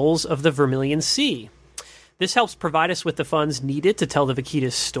 Souls of the Vermilion Sea. This helps provide us with the funds needed to tell the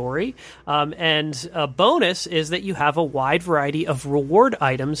vaquita's story, and a bonus is that you have a wide variety of reward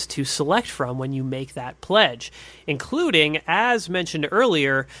items to select from when you make that pledge, including, as mentioned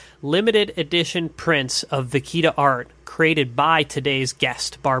earlier, limited edition prints of vaquita art created by today's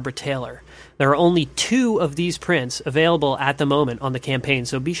guest, Barbara Taylor. There are only 2 of these prints available at the moment on the campaign,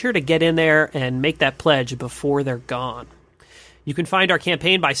 so be sure to get in there and make that pledge before they're gone. You can find our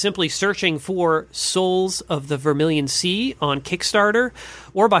campaign by simply searching for Souls of the Vermilion Sea on Kickstarter,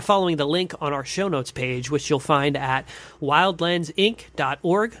 or by following the link on our show notes page, which you'll find at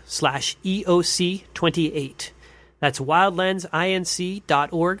wildlensinc.org/EOC28. That's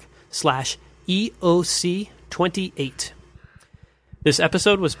wildlensinc.org/EOC28. This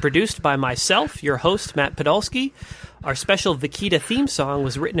episode was produced by myself, your host, Matt Podolsky. Our special Vaquita theme song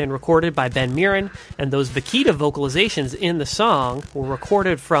was written and recorded by Ben Mirren, and those Vaquita vocalizations in the song were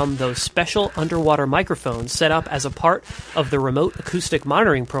recorded from those special underwater microphones set up as a part of the remote acoustic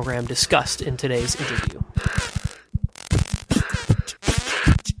monitoring program discussed in today's interview.